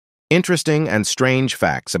Interesting and strange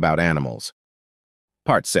facts about animals.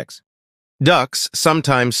 Part 6. Ducks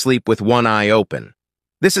sometimes sleep with one eye open.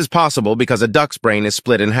 This is possible because a duck's brain is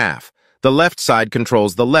split in half. The left side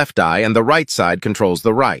controls the left eye and the right side controls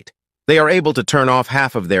the right. They are able to turn off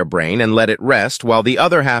half of their brain and let it rest while the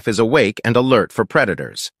other half is awake and alert for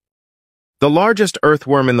predators. The largest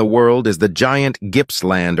earthworm in the world is the giant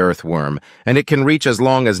Gippsland earthworm, and it can reach as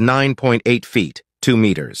long as 9.8 feet, 2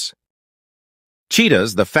 meters.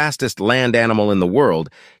 Cheetahs, the fastest land animal in the world,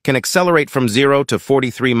 can accelerate from 0 to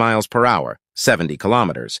 43 miles per hour, 70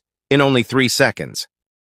 kilometers, in only 3 seconds.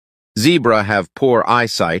 Zebra have poor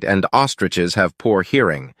eyesight and ostriches have poor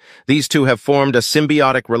hearing. These two have formed a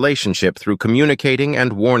symbiotic relationship through communicating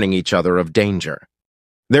and warning each other of danger.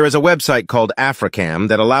 There is a website called Africam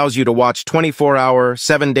that allows you to watch 24-hour,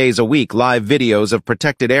 7 days a week live videos of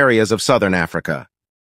protected areas of southern Africa.